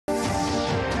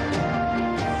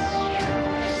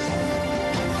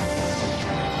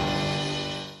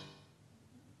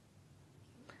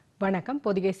வணக்கம்.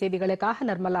 பொதிகை செய்திகளுக்காக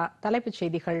நிர்மலா. தலைப்புச்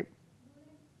செய்திகள்.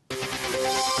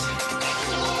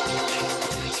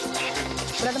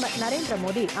 பிரதமர் நரேந்திர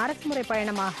மோடி அரசுமுறை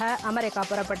பயணமாக அமெரிக்கா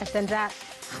புறப்பட்டு சென்றார்.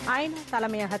 ஐநா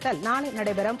தலைமையகத்தில் நாளை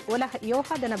நடைபெறும் உலக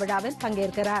யோகா தின விழாவில்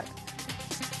பங்கேற்கிறார்.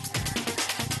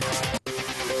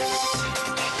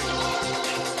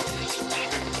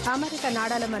 அமெரிக்க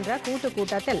நாடாளுமன்ற கூட்டுக்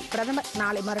கூட்டத்தில் பிரதமர்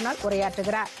நாளை மறுநாள்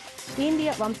உரையாற்றுகிறார். இந்திய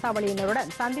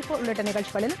வம்சாவளியினருடன் சந்திப்பு உள்ளிட்ட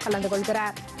நிகழ்ச்சிகளில் கலந்து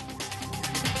கொள்கிறார்.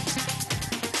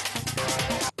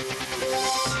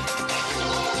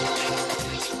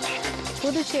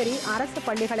 புதுச்சேரி அரசு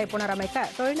பள்ளிகளை புனரமைக்க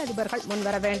தொழிலதிபர்கள்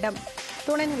முன்வர வேண்டும்.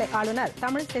 துணைநிலை ஆளுநர்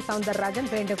தமிழிசை சவுந்தரராஜன்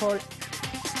வேண்டுகோள்.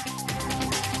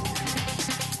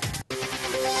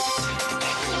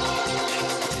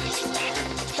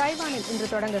 தைவானில் இன்று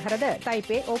தொடங்குகிறது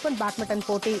தைப்பே ஓபன் பேட்மிண்டன்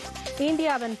போட்டி.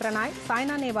 இந்தியாவின் பிரணாய்,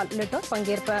 சாய்னா நேவால் உள்ளிட்டோர்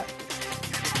பங்கேற்பு.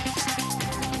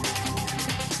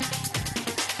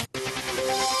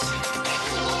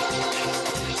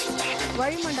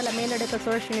 வளிமண்டல மேலடுக்கு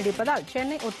சுழற்சி நீடிப்பதால்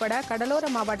சென்னை உட்பட கடலோர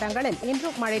மாவட்டங்களில்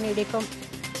இன்றும் மழை நீடிக்கும்.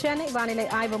 சென்னை வானிலை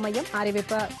ஆய்வு மையம்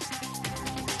அறிவிப்பு.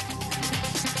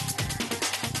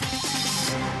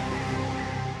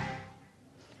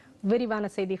 விரிவான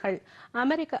செய்திகள்.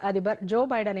 அமெரிக்க அதிபர் ஜோ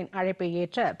பைடனின் அழைப்பை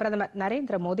ஏற்ற பிரதமர்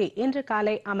நரேந்திர மோடி இன்று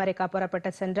காலை அமெரிக்கா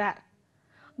புறப்பட்டு சென்றார்.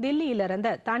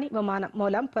 தில்லியிலிருந்து தனி விமானம்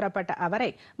மூலம் புறப்பட்ட அவரை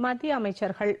மத்திய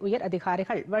அமைச்சர்கள், உயர்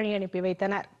அதிகாரிகள் வழியனுப்பி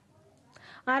வைத்தனர்.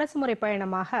 அரசுமுறை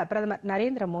பயணமாக பிரதமர்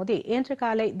நரேந்திர மோடி இன்று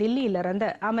காலை தில்லியிலிருந்து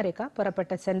அமெரிக்கா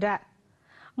புறப்பட்டு சென்றார்.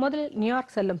 முதலில்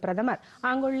நியூயார்க் செல்லும் பிரதமர்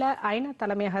அங்குள்ள ஐநா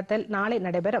தலைமையகத்தில் நாளை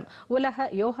நடைபெறும் உலக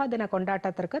யோகா தின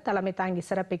கொண்டாட்டத்திற்கு தலைமை தாங்கி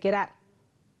சிறப்பிக்கிறார்.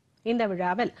 இந்த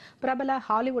விழாவில் பிரபல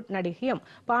ஹாலிவுட் நடிகையும்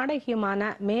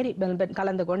பாடகியுமான மேரி பெல்பின்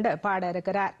கலந்து கொண்டு பாட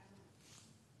இருக்கிறார்.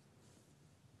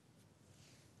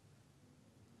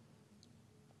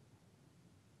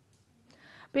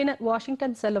 பின்னர்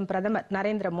வாஷிங்டன் செல்லும் பிரதமர்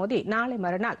நரேந்திர மோடி நாளை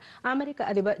மறுநாள் அமெரிக்க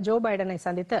அதிபர் ஜோ பைடனை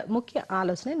சந்தித்து முக்கிய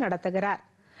ஆலோசனை நடத்துகிறார்.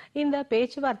 இந்த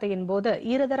பேச்சுவார்த்தையின் போது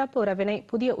இருதரப்பு உறவினை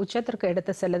புதிய உச்சத்திற்கு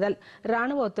எடுத்து செல்லுதல்,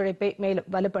 ராணுவ ஒத்துழைப்பை மேலும்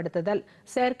வலுப்படுத்துதல்,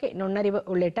 செயற்கை நுண்ணறிவு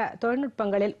உள்ளிட்ட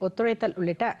தொழில்நுட்பங்களில் ஒத்துழைத்தல்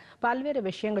உள்ளிட்ட பல்வேறு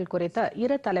விஷயங்கள் குறித்து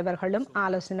இரு தலைவர்களும்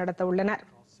ஆலோசனை நடத்த உள்ளனர்.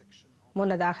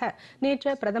 முன்னதாக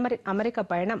நேற்று பிரதமரின் அமெரிக்க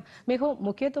பயணம் மிகவும்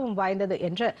முக்கியத்துவம் வாய்ந்தது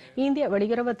என்று இந்திய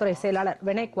வெளியுறவுத்துறை செயலாளர்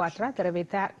வினய் குவாத்ரா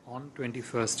தெரிவித்தார். On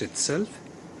 21st itself,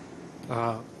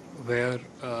 where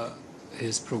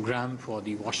his program for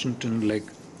the Washington leg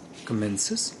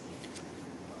commences.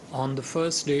 On the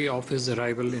first day of his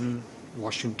arrival in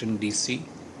Washington DC,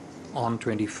 on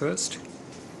 21st,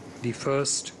 the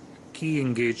first key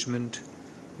engagement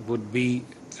would be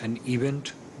an event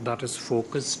that is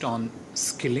focused on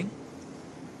skilling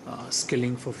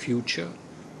for future,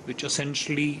 which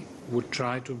essentially would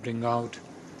try to bring out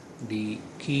the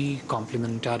key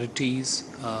complementarities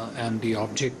and the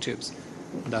objectives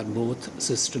that both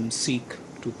systems seek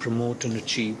to promote and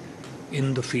achieve in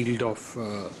the field of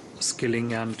skilling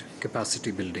and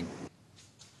capacity building.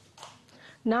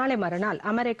 நாளை மறுநாள்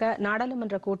அமெரிக்க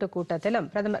நாடாளுமன்ற கூட்டுக் கூட்டத்திலும்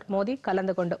பிரதமர் மோடி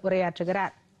கலந்து கொண்டு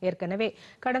உரையாற்றுகிறார். ஏற்கனவே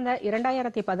கடந்த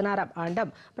 2016ஆம் ஆண்டும்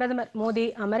பிரதமர் மோடி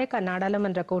அமெரிக்க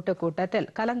நாடாளுமன்ற கூட்டுக் கூட்டத்தில்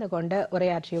கலந்து கொண்டு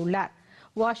உரையாற்றியுள்ளார்.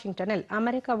 வாஷிங்டனில்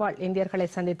அமெரிக்க வாழ் இந்தியர்களை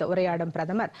சந்தித்து உரையாடும்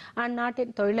பிரதமர்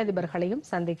அந்நாட்டின் தொழிலதிபர்களையும்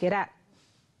சந்திக்கிறார்.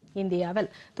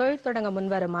 இந்தியாவில் தொழில் தொடங்க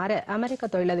முன்வருமாறு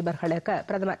அமெரிக்க தொழிலதிபர்களுக்கு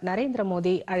பிரதமர் நரேந்திர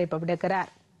மோடி அழைப்பு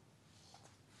விடுக்கிறார்.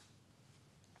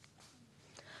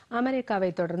 அமெரிக்காவை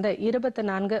தொடர்ந்து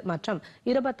 24 மற்றும்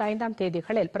 25ஆம்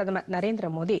தேதிகளில் பிரதமர் நரேந்திர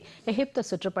மோடி எகிப்து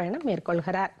சுற்றுப்பயணம்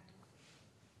மேற்கொள்கிறார்.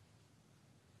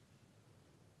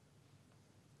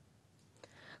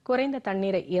 குறைந்த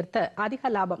தண்ணீரை ஈர்த்து அதிக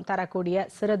லாபம் தரக்கூடிய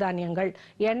சிறுதானியங்கள்,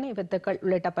 எண்ணெய் வித்துக்கள்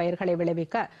உள்ளிட்ட பயிர்களை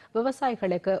விளைவிக்க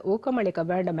விவசாயிகளுக்கு ஊக்கமளிக்க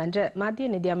வேண்டும் என்று மத்திய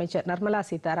நிதியமைச்சர் நிர்மலா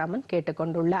சீதாராமன் கேட்டுக்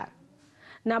கொண்டுள்ளார்.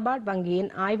 நபார்ட் வங்கியின்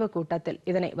ஆய்வுக் கூட்டத்தில்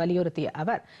இதனை வலியுறுத்திய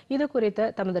அவர் இதுகுறித்து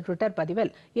தமது டுவிட்டர் பதிவில்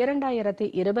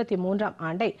 2023ஆம்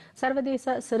ஆண்டை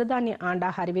சர்வதேச சிறுதானிய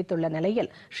ஆண்டாக அறிவித்துள்ள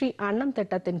நிலையில் ஸ்ரீ அன்னம்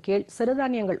திட்டத்தின் கீழ்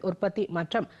சிறுதானியங்கள் உற்பத்தி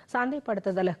மற்றும்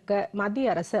சந்தைப்படுத்துதலுக்கு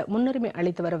மத்திய அரசு முன்னுரிமை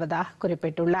அளித்து வருவதாக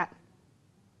குறிப்பிட்டுள்ளார்.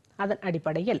 அதன்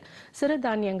அடிப்படையில்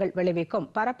சிறுதானியங்கள் விளைவிக்கும்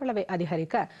பரப்பளவை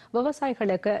அதிகரிக்க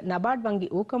விவசாயிகளுக்கு நபார்ட் வங்கி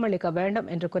ஊக்கமளிக்க வேண்டும்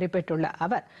என்று குறிப்பிட்டுள்ள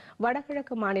அவர்,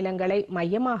 வடகிழக்கு மாநிலங்களை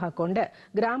மையமாக கொண்டு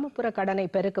கிராமப்புற கடனை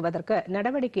பெருக்குவதற்கு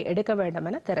நடவடிக்கை எடுக்க வேண்டும்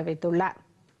என தெரிவித்துள்ளார்.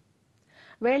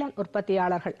 வேளாண்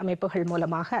உற்பத்தியாளர்கள் அமைப்புகள்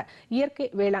மூலமாக இயற்கை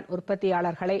வேளாண்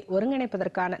உற்பத்தியாளர்களை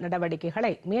ஒருங்கிணைப்பதற்கான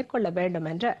நடவடிக்கைகளை மேற்கொள்ள வேண்டும்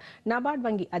என்று நபார்ட்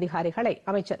வங்கி அதிகாரிகளை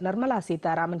அமைச்சர் நிர்மலா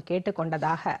சீதாராமன் கேட்டுக்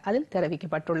கொண்டதாக அதில்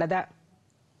தெரிவிக்கப்பட்டுள்ளது.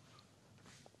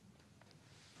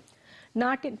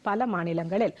 நாட்டின் பல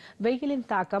மாநிலங்களில் வெயிலின்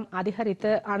தாக்கம்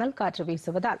அதிகரித்து அனல் காற்று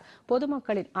வீசுவதால்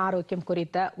பொதுமக்களின் ஆரோக்கியம்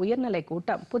குறித்த உயர்நிலை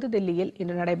கூட்டம் புதுதில்லியில்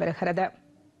இன்று நடைபெறுகிறது.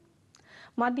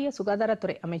 மத்திய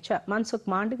சுகாதாரத்துறை அமைச்சர் மன்சுக்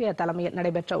மாண்டவியா தலைமையில்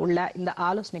நடைபெற்ற உள்ள இந்த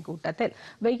ஆலோசனைக் கூட்டத்தில்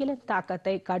வெயிலின்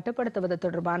தாக்கத்தை கட்டுப்படுத்துவது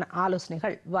தொடர்பான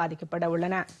ஆலோசனைகள் விவாதிக்கப்பட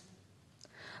உள்ளன.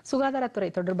 சுகாதாரத்துறை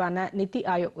தொடர்பான நித்தி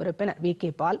ஆயோக் உறுப்பினர் வி.கே.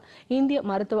 பால், இந்திய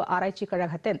மருத்துவ ஆராய்ச்சிக்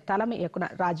கழகத்தின் தலைமை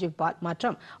இயக்குநர் ராஜீவ் பால்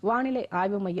மற்றும் வானிலை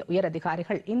ஆய்வு மைய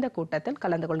உயரதிகாரிகள் இந்த கூட்டத்தில்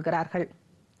கலந்து கொள்கிறார்கள்.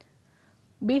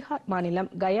 பீகார்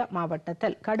மாநிலம் கயா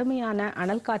மாவட்டத்தில் கடுமையான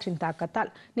அனல் காற்றின்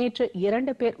தாக்கத்தால் நேற்று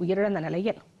 2 பேர் உயிரிழந்த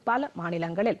நிலையில் பல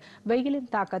மாநிலங்களில்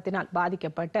வெயிலின் தாக்கத்தினால்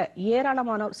பாதிக்கப்பட்டு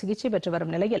ஏராளமானோர் சிகிச்சை பெற்று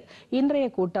வரும் நிலையில் இன்றைய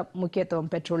கூட்டம்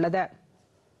முக்கியத்துவம் பெற்றுள்ளது.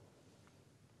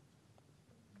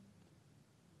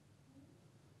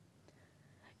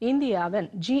 இந்தியாவின்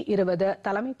G20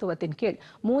 தலைமைத்துவத்தின் கீழ்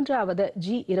 3வது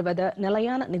G20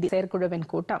 நிலையான நிதி செயற்குழுவின்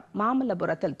கூட்டம்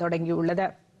மாமல்லபுரத்தில் தொடங்கியுள்ளது.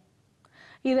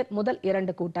 இதன் முதல்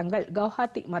 2 கூட்டங்கள்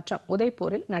கவுஹாத்தி மற்றும்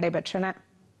உதய்பூரில் நடைபெற்றன.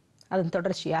 அதன்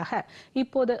தொடர்ச்சியாக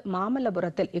இப்போது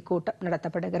மாமல்லபுரத்தில் இக்கூட்டம்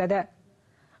நடத்தப்படுகிறது.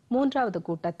 3வது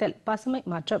கூட்டத்தில் பசுமை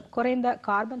மற்றும் குறைந்த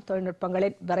கார்பன்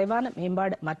தொழில்நுட்பங்களின் விரைவான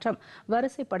மேம்பாடு மற்றும்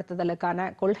வரிசைப்படுத்துதலுக்கான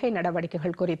கொள்கை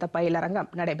நடவடிக்கைகள் குறித்த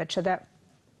பயிலரங்கம் நடைபெற்றது.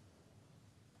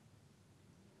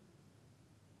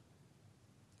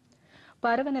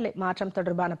 பருவநிலை மாற்றம்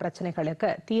தொடர்பான பிரச்சினைகளுக்கு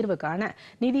தீர்வு காண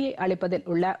நிதியை அளிப்பதில்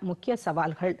உள்ள முக்கிய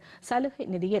சவால்கள், சலுகை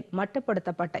நிதியின்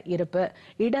மட்டுப்படுத்தப்பட்ட இருப்பு,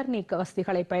 இடர் நீக்க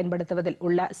வசதிகளை பயன்படுத்துவதில்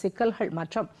உள்ள சிக்கல்கள்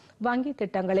மற்றும் வங்கி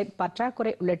திட்டங்களின்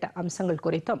பற்றாக்குறை உள்ளிட்ட அம்சங்கள்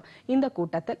குறித்தும் இந்த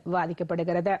கூட்டத்தில்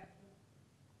விவாதிக்கப்படுகிறது.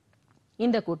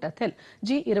 இந்த கூட்டத்தில்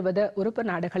G20 உறுப்பு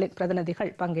நாடுகளின்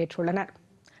பிரதிநிதிகள் பங்கேற்றுள்ளனர்.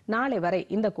 நாளை வரை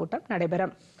இந்த கூட்டம்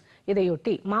நடைபெறும்.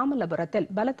 இதையொட்டி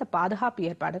மாமல்லபுரத்தில் பலத்த பாதுகாப்பு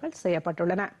ஏற்பாடுகள்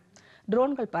செய்யப்பட்டுள்ளன.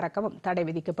 ட்ரோன்கள் பறக்கவும் தடை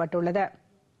விதிக்கப்பட்டுள்ளது.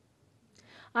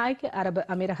 ஐக்கிய அரபு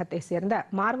அமீரகத்தை சேர்ந்த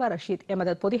மார்வா ரஷீத்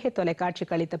எமது பொதிகை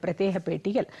தொலைக்காட்சிக்கு அளித்த பிரத்யேக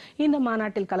பேட்டியில் இந்த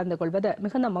மாநாட்டில் கலந்து கொள்வது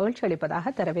மிகுந்த மகிழ்ச்சி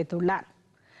அளிப்பதாக தெரிவித்துள்ளார்.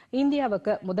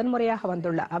 இந்தியாவுக்கு முதன்முறையாக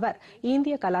வந்துள்ள அவர்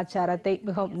இந்திய கலாச்சாரத்தை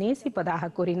மிகவும் நேசிப்பதாக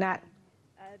கூறினார்.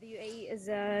 The UAE is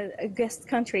a guest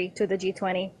country to the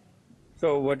G20.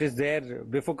 So what is there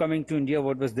before coming to India?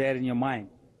 What was there in your mind?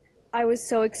 I was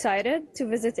so excited to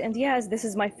visit India as this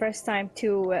is my first time to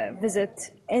visit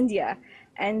India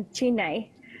and Chennai.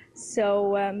 So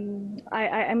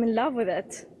I'm in love with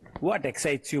it. What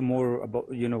excites you more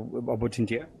about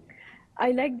India?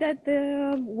 I like that the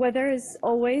weather is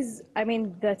always,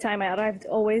 the time I arrived,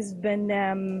 always been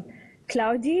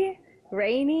cloudy,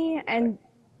 rainy, and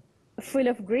full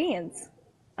of greens.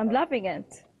 I'm loving it.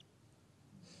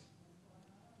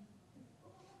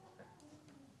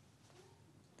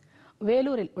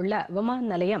 வேலூரில் உள்ள விமான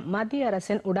நிலையம் மத்திய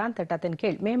அரசின் உடான் திட்டத்தின்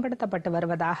கீழ் மேம்படுத்தப்பட்டு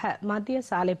வருவதாக மத்திய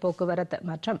சாலை போக்குவரத்து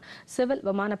மற்றும் சிவில்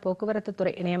விமான போக்குவரத்து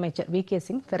துறை இணையமைச்சர் வி.கே.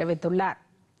 சிங் தெரிவித்துள்ளார்.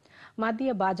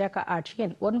 மத்திய பாஜக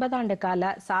ஆட்சியின் 9 ஆண்டு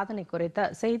கால சாதனை குறித்து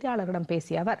செய்தியாளர்களிடம்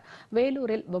பேசிய அவர்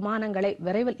வேலூரில் விமானங்களை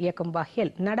விரைவில் இயக்கும்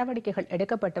வகையில் நடவடிக்கைகள்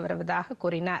எடுக்கப்பட்டு வருவதாக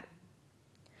கூறினார்.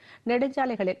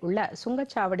 நெடுஞ்சாலைகளில் உள்ள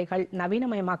சுங்கச்சாவடிகள்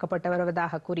நவீனமயமாக்கப்பட்டு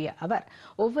வருவதாக கூறிய அவர்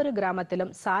ஒவ்வொரு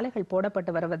கிராமத்திலும் சாலைகள்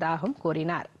போடப்பட்டு வருவதாகவும்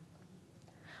கூறினார்.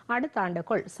 அடுத்த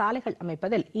ஆண்டுக்குள் சாலைகள்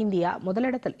அமைப்பதில் இந்தியா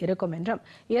முதலிடத்தில் இருக்கும் என்றும்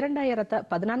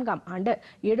 2014ஆம் ஆண்டு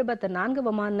 74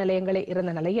 விமான நிலையங்களே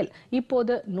இருந்த நிலையில்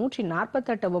இப்போது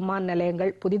 148 விமான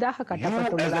நிலையங்கள் புதிதாக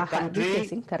கட்டப்பட்டுள்ளதாக வி.கே.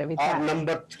 சிங் தெரிவித்தார்.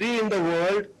 Number 3 in the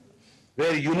world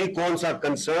where unicorns are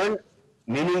concerned,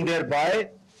 meaning thereby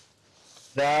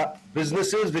the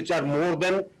businesses which are more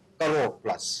than crore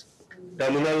plus.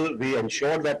 Terminal, we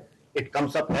ensure that it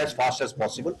comes up as fast as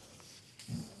possible.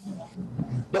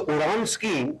 The Udan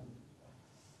scheme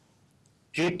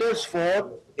caters for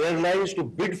airlines to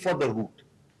bid for the route.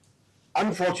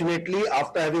 Unfortunately,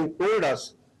 after having told us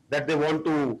that they want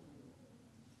to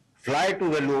fly to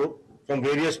Vellore from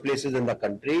various places in the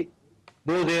country,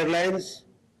 those airlines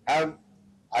have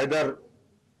either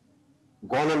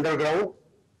gone underground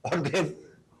or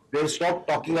they've stopped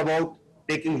talking about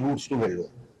taking routes to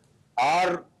Vellore.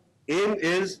 Our aim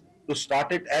is to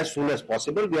start it as soon as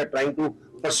possible. We are trying to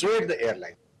persuade the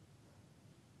airline.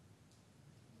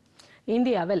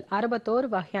 இந்தியாவில் 61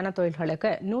 வகையான தொழில்களுக்கு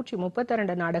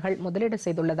 132 நாடுகள் முதலீடு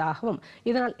செய்துள்ளதாகவும்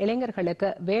இதனால் இளைஞர்களுக்கு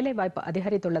வேலை வாய்ப்பு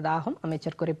அதிகரித்துள்ளதாகவும்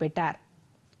அமைச்சர் குறிப்பிட்டார்.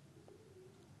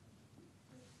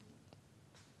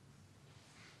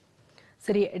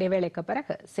 சிறிய இடைவேளைக்கு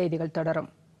பிறகு செய்திகள் தொடரும்.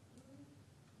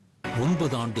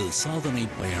 9 ஆண்டு சாதனை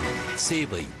பயணம்,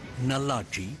 சேவை,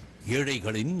 நல்லாட்சி,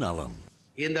 ஏழைகளின் நலம்.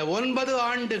 இந்த 9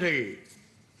 ஆண்டுகள்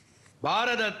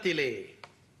பாரதத்திலே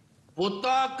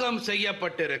புத்தாக்கம்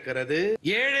செய்யப்பட்டிருக்கிறது,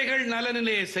 ஏழைகள்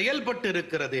நலனிலே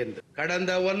செயல்பட்டிருக்கிறது என்று.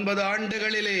 கடந்த 9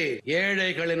 ஆண்டுகளிலே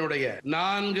ஏழைகளினுடைய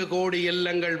 4 கோடி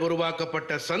இல்லங்கள்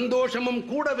உருவாக்கப்பட்ட சந்தோஷமும்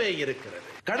கூடவே இருக்கிறது.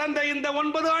 கடந்த இந்த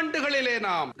 9 ஆண்டுகளிலே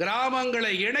நாம்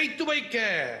கிராமங்களை இணைத்து வைக்க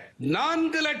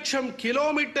 4 லட்சம்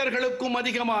கிலோமீட்டர்களுக்கும்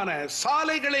அதிகமான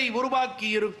சாலைகளை உருவாக்கி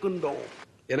இருக்கின்றோம்.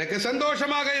 எனக்கு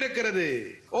சந்தோஷமாக இருக்கிறது.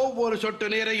 ஒவ்வொரு சொட்டு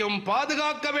நீரையும்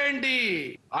பாதுகாக்க வேண்டி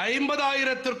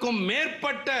 50,000த்திற்கும்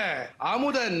மேற்பட்ட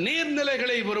அமுத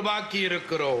நீர்நிலைகளை உருவாக்கி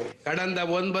இருக்கிறோம். கடந்த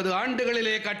 9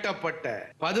 ஆண்டுகளிலே கட்டப்பட்ட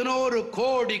 11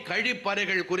 கோடி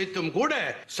கழிப்பறைகள் குறித்தும் கூட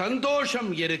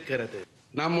சந்தோஷம் இருக்கிறது.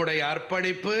 நம்முடைய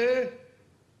அர்ப்பணிப்பு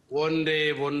ஒன்றே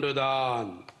ஒன்றுதான்,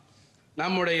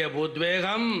 நம்முடைய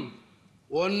உத்வேகம்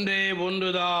ஒன்றே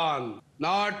ஒன்றுதான்,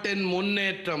 நாட்டின்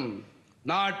முன்னேற்றம்,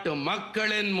 நாட்டு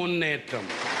மக்களின் முன்னேற்றம்.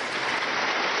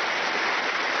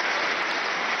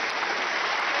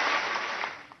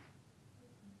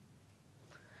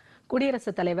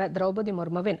 குடியரசுத் தலைவர் திரௌபதி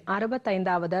முர்முவின்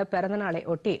 65வது பிறந்தநாளை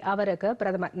ஒட்டி அவருக்கு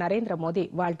பிரதமர் நரேந்திர மோடி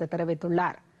வாழ்த்து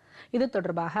தெரிவித்துள்ளார். இது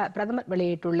தொடர்பாக பிரதமர்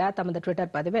வெளியிட்டுள்ள தமது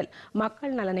டுவிட்டர் பதிவில்,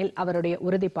 மக்கள் நலனில் அவருடைய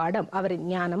உறுதிப்பாடும் அவரின்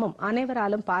ஞானமும்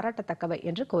அனைவராலும் பாராட்டத்தக்கவை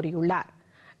என்று கூறியுள்ளார்.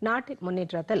 நாட்டின்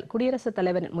முன்னேற்றத்தில் குடியரசுத்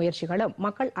தலைவரின் முயற்சிகளும்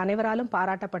மக்கள் அனைவராலும்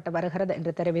பாராட்டப்பட்டு வருகிறது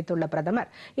என்று தெரிவித்துள்ள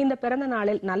பிரதமர், இந்த பிறந்த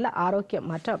நாளில் நல்ல ஆரோக்கியம்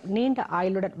மற்றும் நீண்ட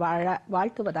ஆயுளுடன் வாழ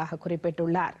வாழ்த்துவதாக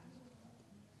குறிப்பிட்டுள்ளார்.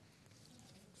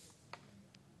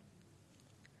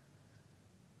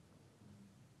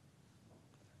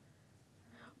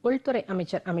 உள்துறை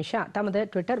அமைச்சர் அமித்ஷா தமது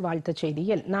டுவிட்டர் வாழ்த்துச்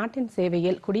செய்தியில், நாட்டின்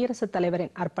சேவையில் குடியரசுத்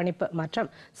தலைவரின் அர்ப்பணிப்பு மற்றும்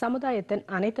சமுதாயத்தின்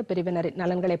அனைத்து பிரிவினரின்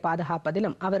நலன்களை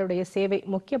பாதுகாப்பதிலும் அவருடைய சேவை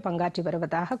முக்கிய பங்காற்றி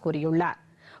வருவதாக கூறியுள்ளார்.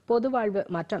 பொதுவாழ்வு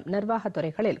மற்றும் நிர்வாகத்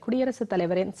துறைகளில் குடியரசுத்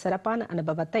தலைவரின் சிறப்பான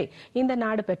அனுபவத்தை இந்த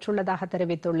நாடு பெற்றுள்ளதாக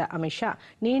தெரிவித்துள்ள அமித்ஷா,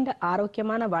 நீண்ட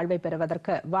ஆரோக்கியமான வாழ்வை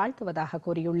பெறுவதற்கு வாழ்த்துவதாக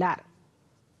கூறியுள்ளார்.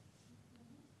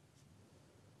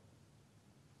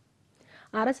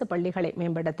 அரசு பள்ளிகளை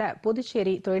மேம்படுத்த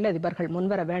புதுச்சேரி தொழிலதிபர்கள்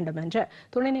முன்வர வேண்டும் என்று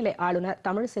துணைநிலை ஆளுநர்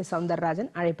தமிழிசை சவுந்தரராஜன்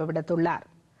அழைப்பு விடுத்துள்ளார்.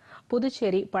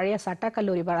 புதுச்சேரி பழைய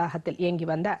சட்டக்கல்லூரி வளாகத்தில் இயங்கி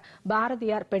வந்த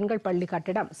பாரதியார் பெண்கள் பள்ளி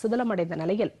கட்டிடம் சிதிலமடைந்த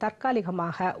நிலையில்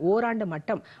தற்காலிகமாக ஓராண்டு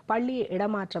மட்டும் பள்ளியை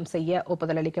இடமாற்றம் செய்ய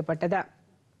ஒப்புதல் அளிக்கப்பட்டது.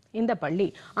 இந்த பள்ளி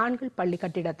ஆண்கள் பள்ளி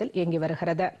கட்டிடத்தில் இயங்கி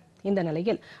வருகிறது. இந்த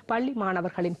நிலையில் பள்ளி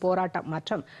மாணவர்களின் போராட்டம்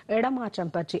மற்றும்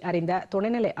இடமாற்றம் பற்றி அறிந்த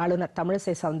துணைநிலை ஆளுநர்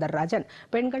தமிழிசை சவுந்தரராஜன்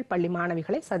பெண்கள் பள்ளி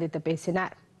மாணவிகளை சந்தித்து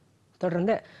பேசினார்.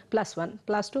 தொடர்ந்து +1,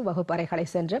 +2 வகுப்பறைகளை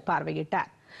சென்று பார்வையிட்டார்.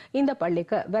 இந்த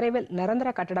பள்ளிக்கு விரைவில்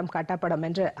நிரந்தர கட்டடம் கட்டப்படும்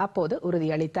என்று அப்போது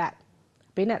உறுதியளித்தார்.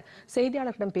 பின்னர்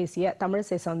செய்தியாளர்களிடம் பேசிய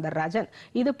தமிழிசை சவுந்தரராஜன்,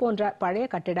 இதுபோன்ற பழைய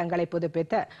கட்டிடங்களை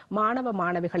புதுப்பித்து மாணவ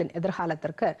மாணவிகளின்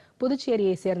எதிர்காலத்திற்கு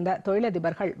புதுச்சேரியை சேர்ந்த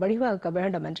தொழிலதிபர்கள் வழிவகுக்க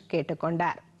வேண்டும் என்று கேட்டுக்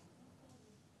கொண்டார்.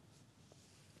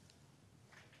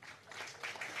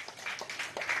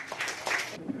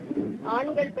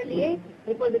 ஆண்கள் பள்ளியை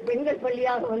இப்போது பெண்கள்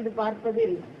பள்ளியாக வந்து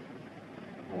பார்ப்பதில்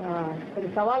ஒரு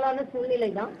சவாலான சூழ்நிலை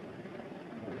தான்.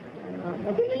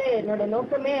 முதலிலே என்னோட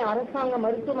நோக்கமே அரசாங்க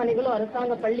மருத்துவமனைகளும்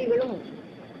அரசாங்க பள்ளிகளும்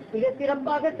மிக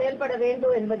சிறப்பாக செயல்பட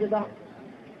வேண்டும் என்பதுதான்.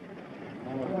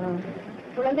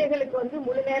 குழந்தைகளுக்கு வந்து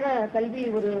முழு நேர கல்வி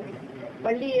ஒரு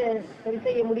பள்ளியை சரி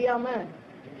செய்ய முடியாம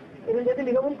இருந்தது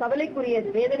மிகவும்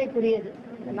கவலைக்குரியது, வேதனைக்குரியது.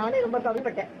 நானே ரொம்ப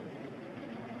கவலைப்பட்டேன்.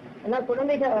 ஏன்னா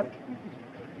குழந்தைகள்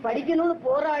படிக்கணும்னு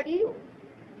போராடி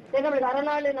சரி நம்மளுக்கு அரை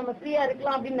நாள் நம்ம ஃப்ரீயா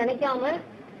இருக்கலாம் அப்படின்னு நினைக்காம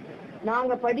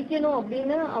நாங்க படிக்கணும்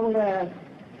அப்படின்னு அவங்க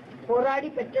போராடி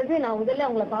பெற்றது. நான் முதல்ல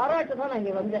அவங்கள பாராட்டு தான் நான்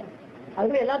இங்க வந்தேன்.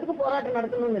 அதுக்கு எல்லாத்துக்கும் போராட்டம்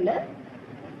நடத்தணும்னு இல்லை,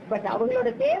 பட் அவங்களோட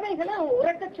தேவைகளை அவங்க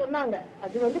உரட்ட சொன்னாங்க.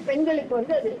 அது வந்து பெண்களுக்கு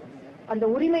வந்து அது அந்த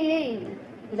உரிமையை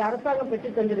இந்த அரசாங்கம்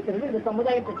பெற்று தந்திருக்கிறது, இந்த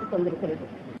சமுதாயம் பெற்று தந்திருக்கிறது.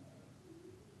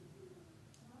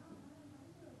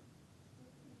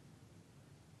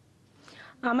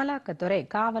 அமலாக்கத்துறை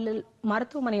காவலில்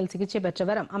மருத்துவமனையில் சிகிச்சை பெற்று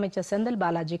வரும் அமைச்சர் செந்தில்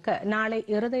பாலாஜிக்கு நாளை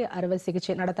இருதய அறுவை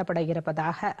சிகிச்சை நடத்தப்பட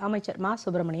இருப்பதாக அமைச்சர் மா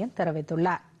சுப்பிரமணியன்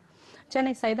தெரிவித்துள்ளார்.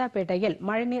 சென்னை சைதாப்பேட்டையில்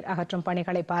மழைநீர் அகற்றும்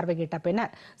பணிகளை பார்வையிட்ட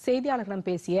பின்னர் செய்தியாளர்களிடம்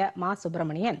பேசிய மா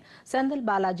சுப்பிரமணியன், செந்தில்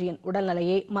பாலாஜியின்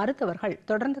உடல்நிலையை மருத்துவர்கள்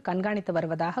தொடர்ந்து கண்காணித்து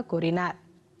வருவதாக கூறினார்.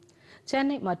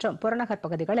 சென்னை மற்றும் புறநகர்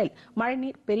பகுதிகளில்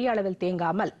மழைநீர் பெரிய அளவில்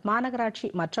தேங்காமல் மாநகராட்சி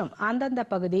மற்றும் அந்தந்த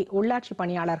பகுதி உள்ளாட்சி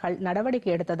பணியாளர்கள்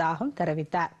நடவடிக்கை எடுத்ததாகவும்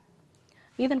தெரிவித்தார்.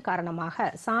 இதன் காரணமாக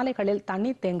சாலைகளில்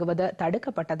தண்ணீர் தேங்குவது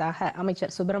தடுக்கப்பட்டதாக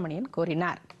அமைச்சர் சுப்பிரமணியன்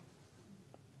கூறினார்.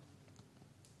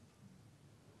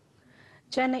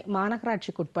 சென்னை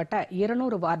மாநகராட்சிக்குட்பட்ட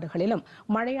 200 வார்டுகளிலும்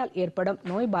மழையால் ஏற்படும்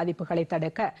நோய் பாதிப்புகளை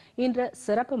தடுக்க இன்று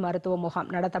சிறப்பு மருத்துவ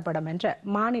முகாம் நடத்தப்படும் என்று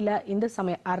மாநில இந்து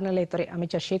சமய அறநிலையத்துறை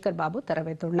அமைச்சர் சேகர் பாபு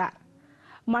தெரிவித்துள்ளார்.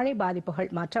 மழை பாதிப்புகள்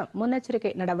மற்றும்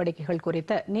முன்னெச்சரிக்கை நடவடிக்கைகள்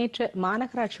குறித்து நேற்று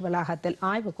மாநகராட்சி வளாகத்தில்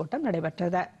ஆய்வுக் கூட்டம்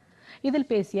நடைபெற்றது. இதில்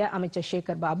பேசிய அமைச்சர்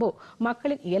சேகர் பாபு,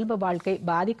 மக்களின் இயல்பு வாழ்க்கை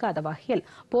பாதிக்காத வகையில்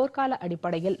போர்க்கால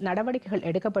அடிப்படையில் நடவடிக்கைகள்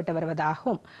எடுக்கப்பட்டு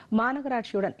வருவதாகவும்,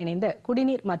 மாநகராட்சியுடன் இணைந்து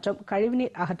குடிநீர் மற்றும்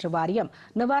கழிவுநீர் அகற்று வாரியம்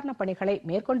நிவாரணப் பணிகளை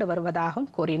மேற்கொண்டு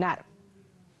வருவதாகவும் கூறினார்.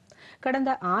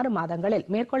 கடந்த 6 மாதங்களில்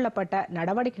மேற்கொள்ளப்பட்ட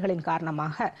நடவடிக்கைகளின்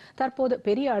காரணமாக தற்போது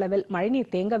பெரிய அளவில்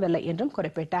மழைநீர் தேங்கவில்லை என்றும்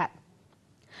குறிப்பிட்டார்.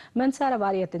 மின்சார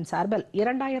வாரியத்தின் சார்பில்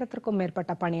 2000க்கும்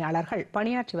மேற்பட்ட பணியாளர்கள்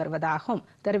பணியாற்றி வருவதாகவும்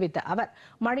தெரிவித்த அவர்,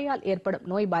 மழையால் ஏற்படும்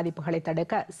நோய் பாதிப்புகளை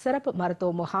தடுக்க சிறப்பு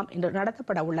மருத்துவ முகாம் இன்று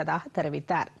நடத்தப்பட உள்ளதாக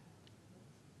தெரிவித்தார்.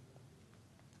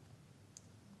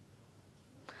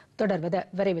 தொடர்வது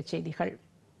விரைவுச் செய்திகள்.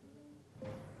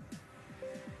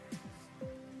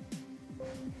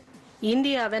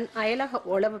 இந்தியாவின் அயலக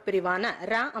உளவு பிரிவான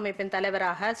ரா அமைப்பின்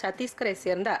தலைவராக சத்தீஸ்கரை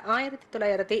சேர்ந்த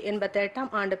 1988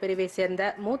 ஆண்டு பிரிவை சேர்ந்த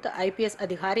மூத்த IPS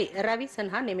அதிகாரி ரவி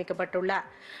சின்ஹா நியமிக்கப்பட்டுள்ளார்.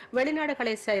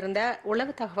 வெளிநாடுகளை சேர்ந்த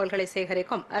உளவு தகவல்களை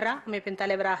சேகரிக்கும் ரா அமைப்பின்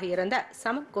தலைவராக இருந்த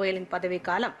சமத் கோயலின்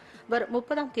பதவிக்காலம் வரும்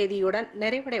 30ஆம் தேதியுடன்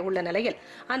நிறைவடைய உள்ள நிலையில்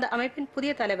அந்த அமைப்பின்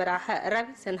புதிய தலைவராக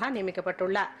ரவி சின்ஹா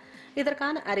நியமிக்கப்பட்டுள்ளார்.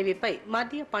 இதற்கான அறிவிப்பை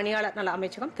மத்திய பணியாளர் நல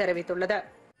அமைச்சகம் தெரிவித்துள்ளது.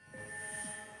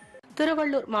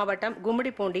 திருவள்ளூர் மாவட்டம்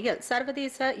கும்மிடிப்பூண்டியில்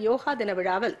சர்வதேச யோகா தின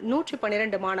விழாவில்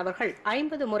 112 மாணவர்கள்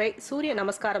 50 முறை சூரிய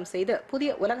நமஸ்காரம் செய்து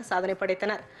புதிய உலக சாதனை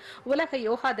படைத்தனர். உலக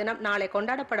யோகா தினம் நாளை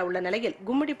கொண்டாடப்பட உள்ள நிலையில்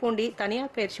கும்மிடிப்பூண்டி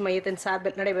தனியார் பயிற்சி மையத்தின்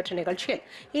சார்பில் நடைபெற்ற நிகழ்ச்சியில்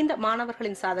இந்த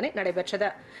மாணவர்களின் சாதனை நடைபெற்றது.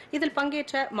 இதில்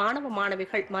பங்கேற்ற மாணவ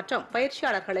மாணவிகள் மற்றும்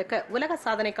பயிற்சியாளர்களுக்கு உலக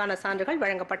சாதனைக்கான சான்றுகள்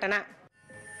வழங்கப்பட்டன.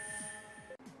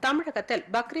 தமிழகத்தில்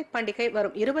பக்ரீத் பண்டிகை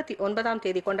வரும் 29ஆம்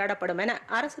தேதி கொண்டாடப்படும் என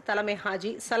அரசு தலைமை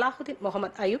ஹாஜி சலாஹுதீன்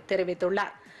முகமது அயூப்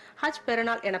தெரிவித்துள்ளார். ஹஜ்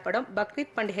பெருநாள் எனப்படும்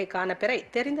பக்ரீத் பண்டிகைக்கான பிறை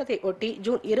தெரிந்ததை ஒட்டி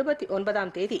ஜூன்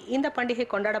 29ஆம் தேதி இந்த பண்டிகை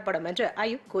கொண்டாடப்படும் என்று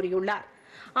அயூப் கூறியுள்ளார்.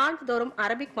 ஆண்டுதோறும்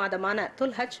அரபிக் மாதமான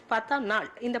துல்ஹஜ் 10ஆம்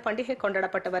நாள் இந்த பண்டிகை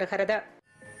கொண்டாடப்பட்டு வருகிறது.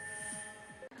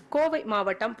 கோவை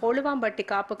மாவட்டம் பொழுவாம்பட்டி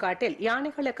காப்பு காட்டில்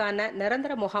யானைகளுக்கான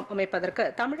நிரந்தர முகாம் அமைப்பதற்கு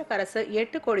தமிழக அரசு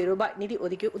 8 கோடி ரூபாய் நிதி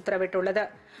ஒதுக்கி உத்தரவிட்டுள்ளது.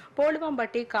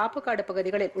 பொழுவாம்பட்டி காப்புக்காடு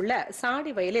பகுதிகளில் உள்ள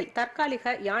சாடி வயலில்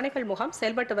தற்காலிக யானைகள் முகாம்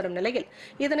செயல்பட்டு வரும் நிலையில்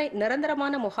இதனை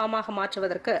நிரந்தரமான முகாமாக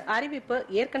மாற்றுவதற்கு அறிவிப்பு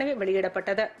ஏற்கனவே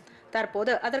வெளியிடப்பட்டது.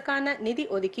 தற்போது அதற்கான நிதி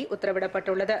ஒதுக்கி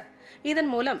உத்தரவிடப்பட்டுள்ளது. இதன்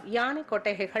மூலம் யானை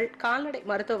கொட்டகைகள், கால்நடை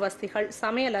மருத்துவ வசதிகள்,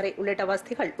 சமையலறை உள்ளிட்ட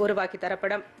வசதிகள் உருவாக்கி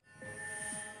தரப்படும்.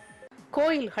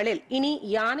 கோயில்களில் இனி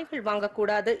யானைகள்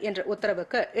வாங்கக்கூடாது என்ற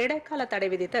உத்தரவுக்கு இடைக்கால தடை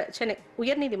விதித்து சென்னை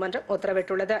உயர்நீதிமன்றம்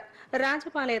உத்தரவிட்டுள்ளது.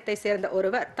 ராஜபாளையத்தை சேர்ந்த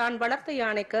ஒருவர் தான் வளர்த்த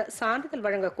யானைக்கு சான்றிதழ்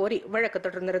வழங்க கோரி வழக்கு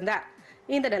தொடர்ந்திருந்தார்.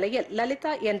 இந்த நிலையில்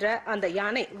லலிதா என்ற அந்த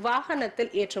யானை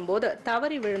வாகனத்தில் ஏற்றும்போது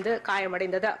தவறி விழுந்து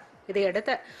காயமடைந்தது.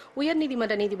 இதையடுத்து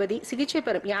உயர்நீதிமன்ற நீதிபதி சிகிச்சை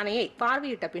பெறும் யானையை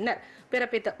பார்வையிட்ட பின்னர்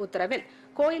பிறப்பித்த உத்தரவில்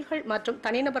கோயில்கள் மற்றும்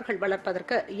தனிநபர்கள்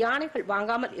வளர்ப்பதற்கு யானைகள்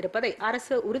வாங்காமல் இருப்பதை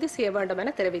அரசு உறுதி செய்ய வேண்டும்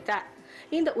என தெரிவித்தார்.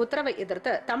 இந்த உத்தரவை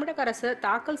எதிர்த்து தமிழக அரசு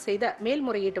தாக்கல் செய்த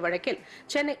மேல்முறையீட்டு வழக்கில்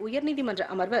சென்னை உயர்நீதிமன்ற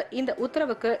அமர்வு இந்த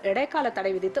உத்தரவுக்கு இடைக்கால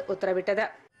தடை விதித்து உத்தரவிட்டது.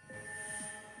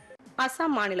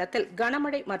 அசாம் மாநிலத்தில்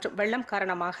கனமழை மற்றும் வெள்ளம்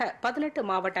காரணமாக 18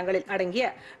 மாவட்டங்களில் அடங்கிய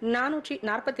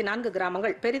 444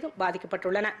 கிராமங்கள் பெரிதும்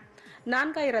பாதிக்கப்பட்டுள்ளன.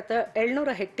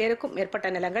 4700 ஹெக்டேருக்கும் மேற்பட்ட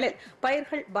நிலங்களில்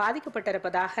பயிர்கள்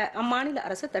பாதிக்கப்பட்டிருப்பதாக அம்மாநில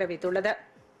அரசு தெரிவித்துள்ளது.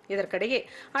 இதற்கிடையே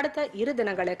அடுத்த 2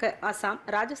 தினங்களுக்கு அசாம்,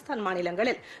 ராஜஸ்தான்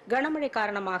மாநிலங்களில் கனமழை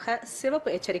காரணமாக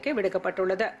சிவப்பு எச்சரிக்கை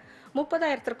விடுக்கப்பட்டுள்ளது.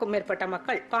 30,000க்கும் மேற்பட்ட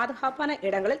மக்கள் பாதுகாப்பான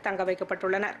இடங்களில் தங்க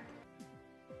வைக்கப்பட்டுள்ளனர்.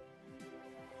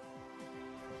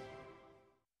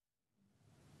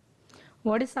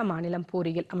 ஒடிசா மாநிலம்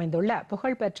பூரியில் அமைந்துள்ள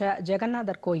புகழ்பெற்ற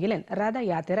ஜெகநாதர் கோயிலின் ரத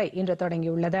யாத்திரை இன்று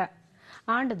தொடங்கியுள்ளது.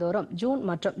 ஆண்டுதோறும் ஜூன்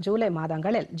மற்றும் ஜூலை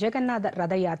மாதங்களில் ஜெகநாதர்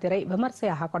ரத யாத்திரை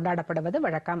விமர்சையாக கொண்டாடப்படுவது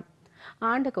வழக்கம்.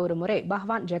 ஆண்டுக்கு ஒரு முறை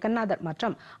பகவான் ஜெகநாதர்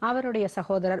மற்றும் அவருடைய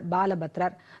சகோதரர்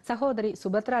பாலபத்ரர், சகோதரி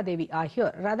சுபத்ரா தேவி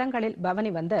ஆகியோர் ரதங்களில்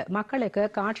பவனி வந்து மக்களுக்கு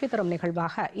காட்சி தரும்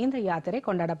நிகழ்வாக இந்த யாத்திரை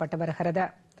கொண்டாடப்பட்டு வருகிறது.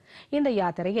 இந்த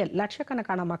யாத்திரையில்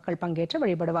லட்சக்கணக்கான மக்கள் பங்கேற்று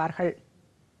வழிபடுவார்கள்.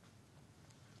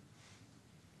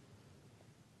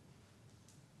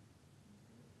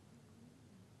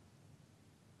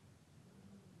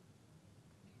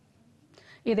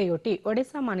 இதையொட்டி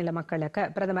ஒடிசா மாநில மக்களுக்கு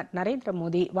பிரதமர் நரேந்திர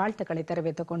மோடி வாழ்த்துக்களை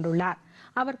தெரிவித்துக் கொண்டுள்ளார்.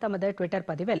 அவர் தமது ட்விட்டர்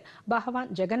பதிவில் பகவான்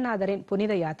ஜெகநாதரின்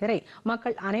புனித யாத்திரை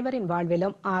மக்கள் அனைவரின்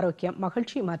வாழ்விலும் ஆரோக்கியம்,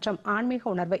 மகிழ்ச்சி மற்றும் ஆன்மீக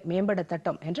உணர்வை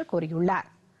மேம்படுத்தட்டும் என்று கூறியுள்ளார்.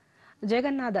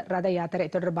 ஜெகநாதர் ரத யாத்திரை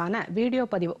தொடர்பான வீடியோ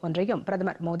பதிவு ஒன்றையும்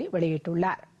பிரதமர் மோடி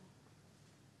வெளியிட்டுள்ளார்.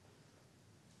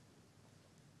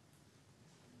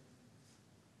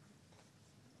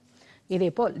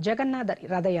 இதேபோல் ஜெகநாதர்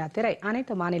ரத யாத்திரை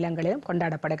அனைத்து மாநிலங்களிலும்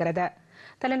கொண்டாடப்படுகிறது.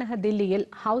 தலைநகர் தில்லியில்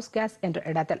ஹவுஸ் கேஸ் என்ற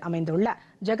இடத்தில் அமைந்துள்ள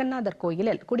ஜெகநாதர்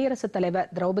கோயிலில் குடியரசுத் தலைவர்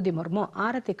திரௌபதி முர்மு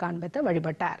ஆரத்தி காண்பித்து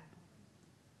வழிபட்டார்.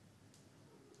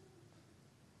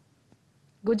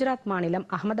 குஜராத் மாநிலம்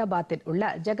அகமதாபாத்தில் உள்ள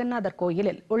ஜெகநாதர்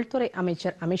கோயிலில் உள்துறை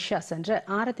அமைச்சர் அமித்ஷா சென்று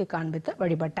ஆரத்தி காண்பித்து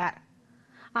வழிபட்டார்.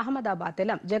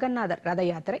 அகமதாபாத்திலும் ஜெகநாதர் ரத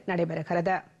யாத்திரை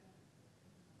நடைபெறுகிறது.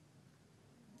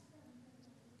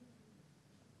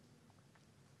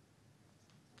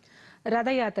 ரத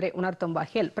யாத்திரை உணர்த்தும்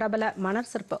வகையில் பிரபல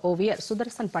மணல் சிற்ப ஓவியர்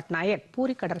சுதர்சன் பட்நாயக்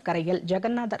பூரி கடற்கரையில்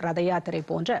ஜெகநாதர் ரத யாத்திரை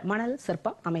போன்ற மணல்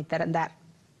சிற்பம் அமைத்திருந்தார்.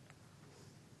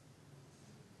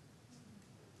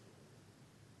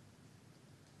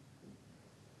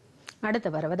 அடுத்து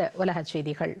வருவது உலக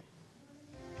செய்திகள்.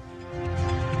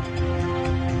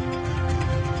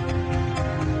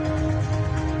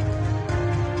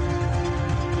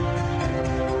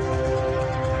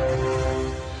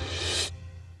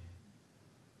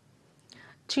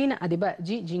 சீன அதிபர்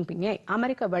ஜி ஜின்பிங்கை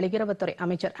அமெரிக்க வெளியுறவுத்துறை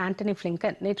அமைச்சர் ஆண்டனி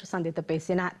பிளிங்கன் நேற்று சந்தித்து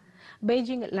பேசினார்.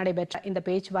 பெய்ஜிங்கில் நடைபெற்ற இந்த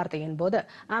பேச்சுவார்த்தையின் போது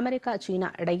அமெரிக்கா சீனா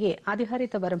இடையே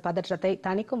அதிகரித்து வரும் பதற்றத்தை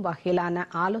தணிக்கும் வகையிலான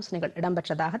ஆலோசனைகள்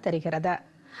இடம்பெற்றதாக தெரிகிறது.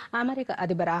 அமெரிக்க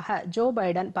அதிபராக ஜோ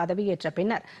பைடன் பதவியேற்ற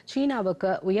பின்னர் சீனாவுக்கு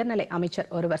உயர்நிலை அமைச்சர்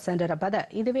ஒருவர் சென்றிருப்பது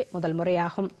இதுவே முதல்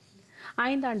முறையாகும்.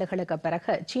 5 ஆண்டுகளுக்கு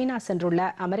பிறகு சீனா சென்றுள்ள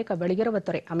அமெரிக்க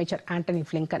வெளியுறவுத்துறை அமைச்சர் ஆண்டனி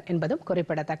பிளிங்கன் என்பதும்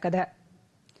குறிப்பிடத்தக்கது.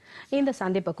 இந்த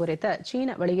சந்திப்பு குறித்து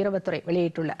சீன வெளியுறவுத்துறை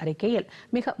வெளியிட்டுள்ள அறிக்கையில்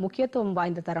மிக முக்கியத்துவம்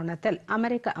வாய்ந்த தருணத்தில்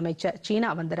அமெரிக்க அமைச்சர்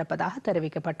சீனா வந்திருப்பதாக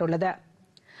தெரிவிக்கப்பட்டுள்ளது.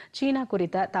 சீனா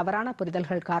குறித்த தவறான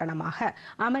புரிதல்கள் காரணமாக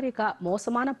அமெரிக்கா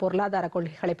மோசமான பொருளாதார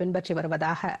கொள்கைகளை பின்பற்றி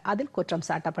வருவதாக அதில் குற்றம்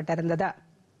சாட்டப்பட்டிருந்தது.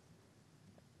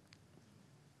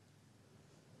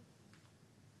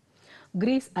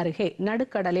 கிரீஸ் அருகே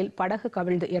நடுக்கடலில் படகு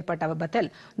கவிழ்ந்து ஏற்பட்ட விபத்தில்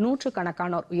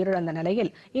 100கணக்கானோர் உயிரிழந்த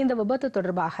நிலையில் இந்த விபத்து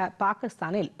தொடர்பாக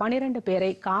பாகிஸ்தானில் 12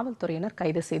 பேரை காவல்துறையினர்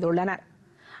கைது செய்துள்ளனர்.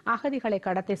 அகதிகளை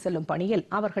கடத்தி செல்லும் பணியில்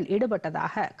அவர்கள்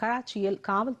ஈடுபட்டதாக கராச்சியில்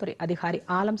காவல்துறை அதிகாரி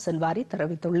ஆலம் சென்வாரி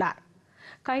தெரிவித்துள்ளார்.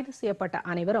 கைது செய்யப்பட்ட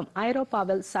அனைவரும்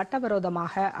ஐரோப்பாவில்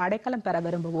சட்டவிரோதமாக அடைக்கலம் பெற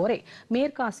விரும்புவோரை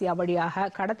மேற்காசியா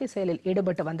வழியாக கடத்தி செயலில்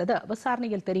ஈடுபட்டு வந்தது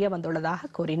விசாரணையில் தெரியவந்துள்ளதாக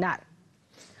கூறினார்.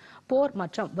 போர்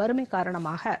மற்றும் வறுமை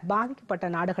காரணமாக பாதிக்கப்பட்ட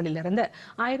நாடுகளிலிருந்து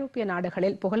ஐரோப்பிய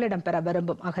நாடுகளில் புகலிடம் பெற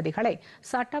விரும்பும் அகதிகளை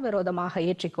சட்டவிரோதமாக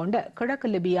ஏற்றிக்கொண்டு கிழக்கு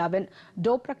லிபியாவின்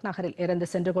டோப்ரக் நகரில் இருந்து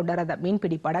சென்று கொண்டிருந்த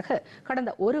மீன்பிடி படகு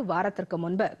கடந்த 1 வாரத்திற்கு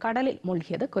முன்பு கடலில்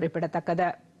மூழ்கியது குறிப்பிடத்தக்கது.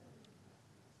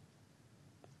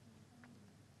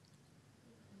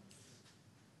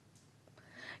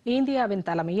 இந்தியாவின்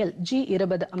தலைமையில்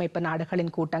G20 அமைப்பு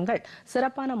நாடுகளின் கூட்டங்கள்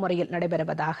சிறப்பான முறையில்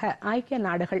நடைபெறுவதாக ஐக்கிய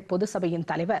நாடுகள் பொதுசபையின்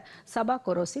தலைவர் சபா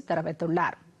குரோசி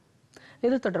தெரிவித்துள்ளார்.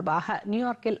 இது தொடர்பாக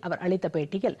நியூயார்க்கில் அவர் அளித்த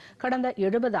பேட்டியில் கடந்த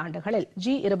 70 ஆண்டுகளில்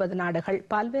G20 நாடுகள்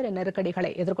பல்வேறு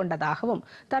நெருக்கடிகளை எதிர்கொண்டதாகவும்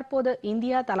தற்போது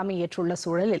இந்தியா தலைமையேற்றுள்ள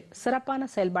சூழலில் சிறப்பான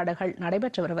செயல்பாடுகள்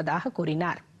நடைபெற்று வருவதாக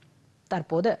கூறினார்.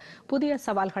 தற்போது புதிய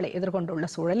சவால்களை எதிர்கொண்டுள்ள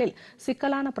சூழலில்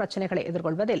சிக்கலான பிரச்சினைகளை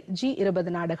எதிர்கொள்வதில்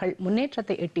G20 நாடுகள்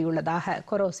முன்னேற்றத்தை எட்டியுள்ளதாக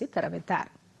கொரோசி தெரிவித்தார்.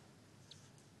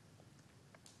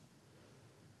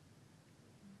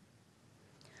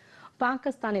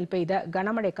 பாகிஸ்தானில் பெய்த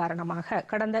கனமழை காரணமாக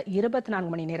கடந்த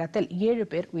 24 மணி நேரத்தில் 7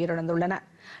 பேர் உயிரிழந்துள்ளனர்.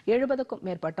 70க்கும்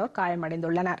மேற்பட்டோர்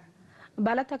காயமடைந்துள்ளனர்.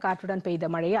 பலத்த காற்றுடன் பெய்த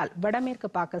மழையால் வடமேற்கு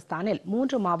பாகிஸ்தானில்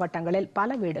 3 மாவட்டங்களில்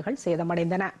பல வீடுகள்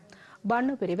சேதமடைந்தன.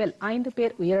 பன்னு பிரிவில் 5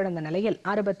 பேர் உயிரிழந்த நிலையில்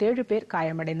 67 பேர்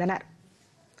காயமடைந்தனர்.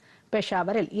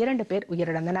 பெஷாவரில் 2 பேர்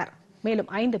உயிரிழந்தனர். மேலும்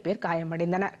 5 பேர்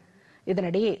காயமடைந்தனர்.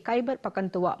 இதனிடையே கைபர்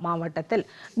பக்கன்துவா மாவட்டத்தில்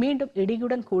மீண்டும்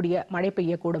இடியுடன் கூடிய மழை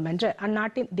பெய்யக்கூடும் என்று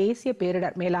அந்நாட்டின் தேசிய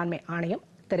பேரிடர் மேலாண்மை ஆணையம்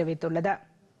தெரிவித்துள்ளது.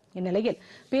 இந்நிலையில்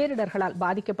பேரிடர்களால்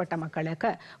பாதிக்கப்பட்ட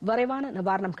மக்களுக்கு விரைவான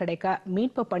நிவாரணம் கிடைக்க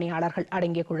மீட்பு பணியாளர்கள்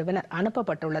அடங்கிய குழுவினர்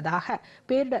அனுப்பப்பட்டுள்ளதாக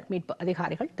பேரிடர் மீட்பு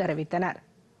அதிகாரிகள் தெரிவித்தனர்.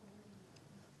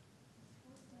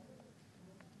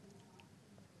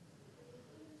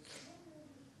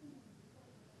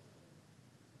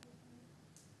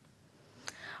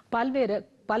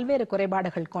 பல்வேறு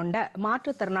குறைபாடுகள் கொண்ட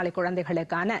மாற்றுத்திறனாளி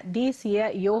குழந்தைகளுக்கான தேசிய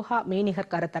யோகா மெய்நிகர்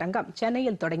கருத்தரங்கம்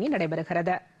சென்னையில் தொடங்கி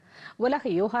நடைபெறுகிறது. உலக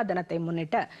யோகா தினத்தை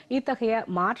முன்னிட்டு இத்தகைய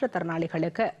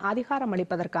மாற்றுத்திறனாளிகளுக்கு அதிகாரம்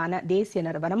அளிப்பதற்கான தேசிய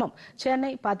நிறுவனமும்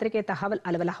சென்னை பத்திரிகை தகவல்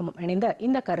அலுவலகமும் இணைந்து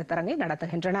இந்த கருத்தரங்கை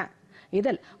நடத்துகின்றன.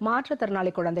 இதில்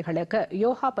மாற்றுத்திறனாளி குழந்தைகளுக்கு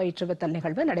யோகா பயிற்றுவித்தல்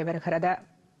நிகழ்வு நடைபெறுகிறது.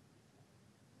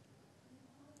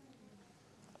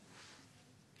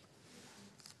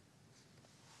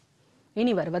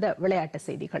 இனி வருவது விளையாட்டு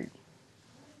செய்திகள்.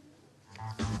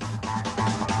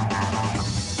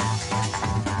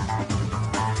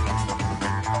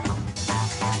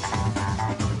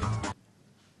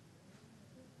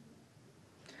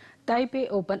 தைபே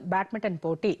ஓபன் பேட்மிண்டன்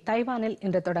போட்டி தைவானில்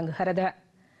இன்று தொடங்குகிறது.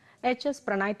 HS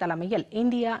பிரணாய் தலைமையில்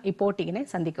இந்தியா இப்போட்டியினை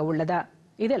சந்திக்க உள்ளது.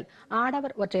 இதில்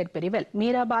ஆடவர் ஒற்றையர் பிரிவில்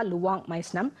மீராபா லுவாங்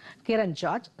மைஸ்னம், கிரண்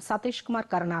ஜார்ஜ், சதீஷ்குமார்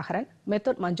கருணாகரன்,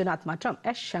 மிதுன் மஞ்சுநாத் மற்றும்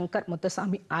S சங்கர்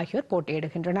முத்துசாமி ஆகியோர்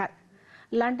போட்டியிடுகின்றனர்.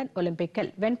 லண்டன் ஒலிம்பிக்கில்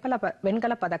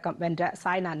வெண்கலப் பதக்கம் வென்ற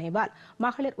சாய்னா நேவால்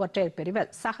மகளிர் ஒற்றையர்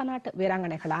பிரிவில் சக நாட்டு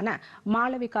வீராங்கனைகளான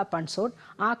மாளவிகா பன்சோட்,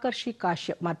 ஆகர்ஷி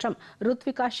காஷ்யப் மற்றும்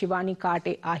ருத்விகா ஷிவானி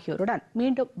காட்டே ஆகியோருடன்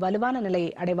மீண்டும் வலுவான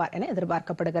நிலையை அடைவார் என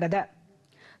எதிர்பார்க்கப்படுகிறது.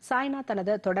 சாய்னா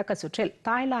தனது தொடக்க சுற்றில்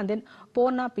தாய்லாந்தின்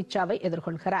போர்னா பிச்சாவை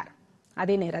எதிர்கொள்கிறார்.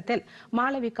 அதே நேரத்தில்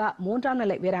மாளவிகா 3ஆம்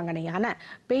நிலை வீராங்கனையான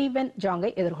பெய்வென்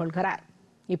ஜாங்கை எதிர்கொள்கிறார்.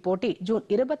 இப்போட்டி ஜூன்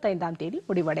 25ஆம் தேதி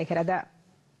முடிவடைகிறது.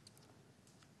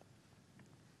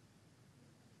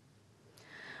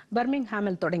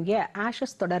 பர்மிங்ஹாமில் தொடங்கிய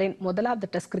ஆஷஸ் தொடரின் முதலாவது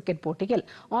டெஸ்ட் கிரிக்கெட் போட்டியில்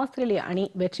ஆஸ்திரேலிய அணி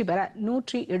வெற்றி பெற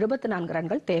 174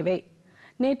 ரன்கள் தேவை.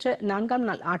 நேற்று 4ஆம்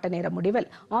நாள் ஆட்ட நேர முடிவில்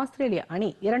ஆஸ்திரேலிய அணி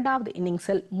 2வது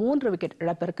இன்னிங்ஸில் 3 விக்கெட்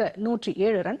இழப்பிற்கு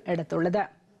 107 ரன் எடுத்துள்ளது.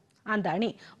 அந்த அணி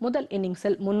முதல்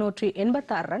இன்னிங்ஸில்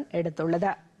 386 ரன்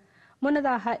எடுத்துள்ளது.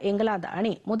 முன்னதாக இங்கிலாந்து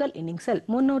அணி முதல் இன்னிங்ஸில்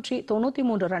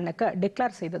 393 ரன்னுக்கு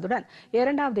டிக்ளேர் செய்ததுடன்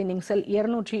 2வது இன்னிங்ஸில்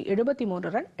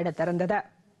 273 ரன் எடுத்திருந்தது.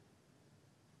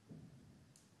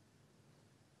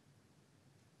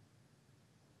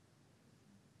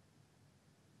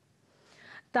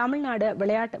 தமிழ்நாடு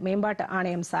விளையாட்டு மேம்பாட்டு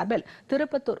ஆணையம் சார்பில்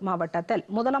திருப்பத்தூர் மாவட்டத்தில்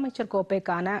முதலமைச்சர்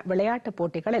கோப்பைக்கான விளையாட்டுப்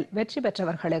போட்டிகளில் வெற்றி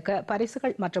பெற்றவர்களுக்கு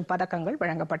பரிசுகள் மற்றும் பதக்கங்கள்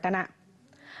வழங்கப்பட்டன.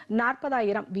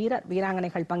 40,000 வீரர்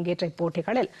வீராங்கனைகள் பங்கேற்ற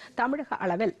போட்டிகளில் தமிழக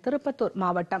அளவில் திருப்பத்தூர்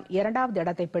மாவட்டம் 2வது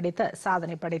இடத்தை பிடித்து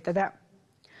சாதனை படைத்தது.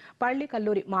 பள்ளி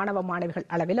கல்லூரி மாணவ மாணவிகள்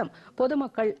அளவிலும்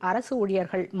பொதுமக்கள், அரசு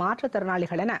ஊழியர்கள்,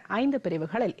 மாற்றுத்திறனாளிகள் என 5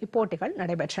 பிரிவுகளில் இப்போட்டிகள்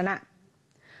நடைபெற்றன.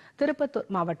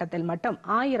 திருப்பத்தூர் மாவட்டத்தில் மட்டும்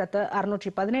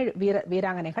 1617 வீரர்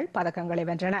வீராங்கனைகள் பதக்கங்களை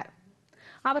வென்றனர்.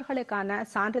 அவர்களுக்கான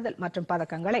சான்றிதழ் மற்றும்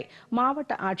பதக்கங்களை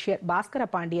மாவட்ட ஆட்சியர் பாஸ்கர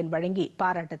பாண்டியன் வழங்கி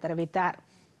பாராட்டு தெரிவித்தார்.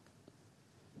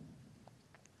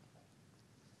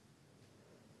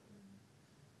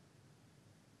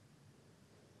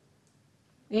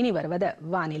 இனி வருவது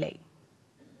வானிலை.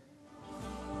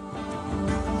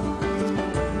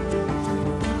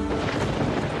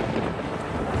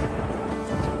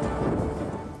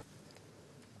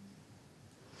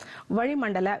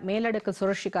 வளிமண்டல மேலடுக்கு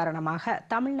சுழற்சி காரணமாக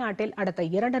தமிழ்நாட்டில் அடுத்த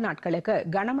 2 நாட்களுக்கு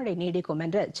கனமழை நீடிக்கும்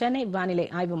என்று சென்னை வானிலை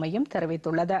ஆய்வு மையம்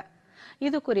தெரிவித்துள்ளது.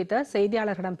 இதுகுறித்து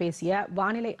செய்தியாளர்களிடம் பேசிய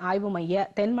வானிலை ஆய்வு மைய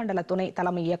தென்மண்டல துணை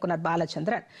தலைமை இயக்குநர்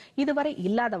பாலச்சந்திரன், இதுவரை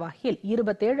இல்லாத வகையில்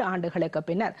 27 ஆண்டுகளுக்கு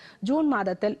பின்னர் ஜூன்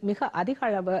மாதத்தில் மிக அதிக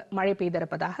அளவு மழை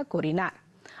பெய்திருப்பதாக கூறினார்.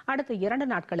 அடுத்த 2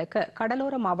 நாட்களுக்கு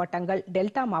கடலோர மாவட்டங்கள்,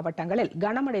 டெல்டா மாவட்டங்களில்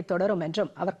கனமழை தொடரும்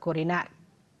என்றும் அவர் கூறினார்.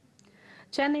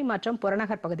 சென்னை மற்றும்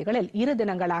புறநகர் பகுதிகளில் 2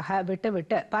 தினங்களாக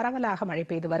விட்டுவிட்டு பரவலாக மழை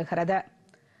பெய்து வருகிறது.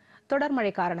 தொடர் மழை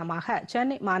காரணமாக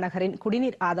சென்னை மாநகரின்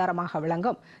குடிநீர் ஆதாரமாக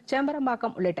விளங்கும்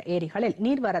செம்பரம்பாக்கம் உள்ளிட்ட ஏரிகளில்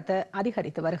நீர்வரத்து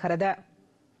அதிகரித்து வருகிறது.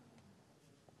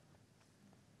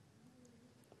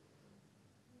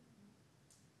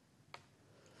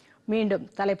 மீண்டும்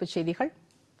தலைப்புச் செய்திகள்.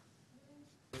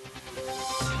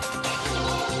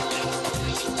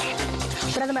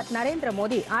 பிரதமர் நரேந்திர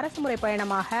மோடி அரசுமுறை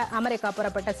பயணமாக அமெரிக்கா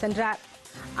புறப்பட்டு சென்றார்.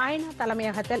 ஐநா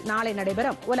தலைமையகத்தில் நாளை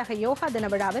நடைபெறும் உலக யோகா தின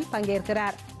விழாவில்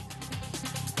பங்கேற்கிறார்.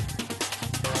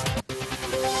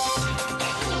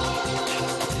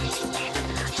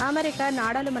 அமெரிக்க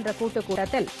நாடாளுமன்ற கூட்டுக்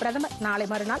கூட்டத்தில் பிரதமர் நாளை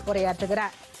மறுநாள்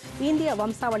உரையாற்றுகிறார். இந்திய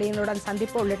வம்சாவளியினருடன்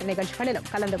சந்திப்பு உள்ளிட்ட நிகழ்ச்சிகளிலும்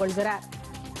கலந்து கொள்கிறார்.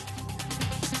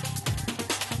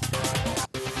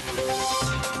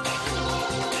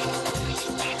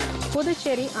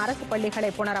 புதுச்சேரி அரசு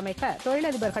பள்ளிகளை புனரமைக்க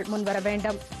தொழிலதிபர்கள் முன்வர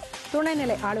வேண்டும்.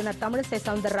 துணைநிலை ஆளுநர் தமிழிசை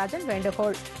சவுந்தரராஜன்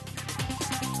வேண்டுகோள்.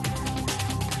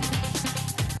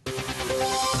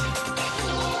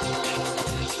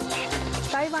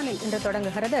 தைவானில் இன்று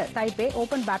தொடங்குகிறது தைபே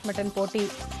ஓபன் பேட்மிண்டன் போட்டி.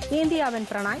 இந்தியாவின்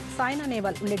பிரணாய், சாய்னா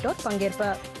நேவால் உள்ளிட்டோர் பங்கேற்பு.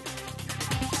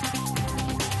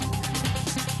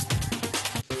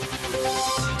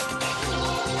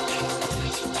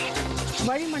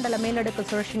 வளிமண்டல மேலடுக்கு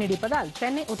சுழற்சி நீடிப்பதால்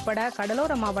சென்னை உட்பட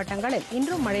கடலோர மாவட்டங்களில்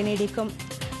இன்றும் மழை நீடிக்கும்.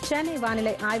 சென்னை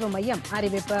வானிலை ஆய்வு மையம்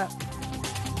அறிவிப்பு.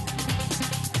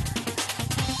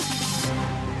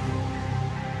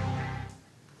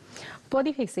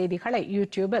 பொதிகை செய்திகளை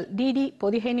யூடியூபில் டிடி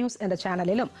பொதிகை நியூஸ் என்ற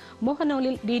சேனலிலும்,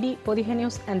 முகநூலில் டிடி பொதிகை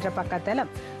நியூஸ் என்ற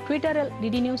பக்கத்திலும், ட்விட்டரில்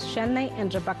டிடி நியூஸ் சென்னை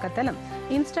என்ற பக்கத்திலும்,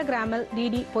 இன்ஸ்டாகிராமில்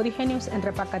டிடி பொதிகை நியூஸ்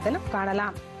என்ற பக்கத்திலும்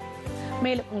காணலாம்.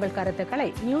 மேலும் உங்கள் கருத்துக்களை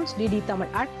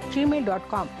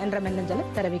newsddtamil@gmail.com என்ற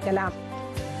மின்னஞ்சலில் தெரிவிக்கலாம்.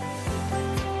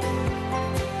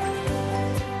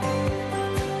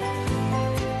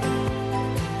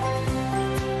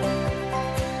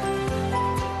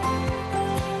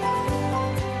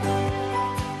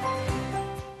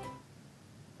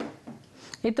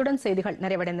 இத்துடன் செய்திகள்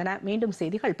நிறைவடைந்தன. மீண்டும்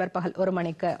செய்திகள் பிற்பகல் 1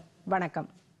 மணிக்கு. வணக்கம்.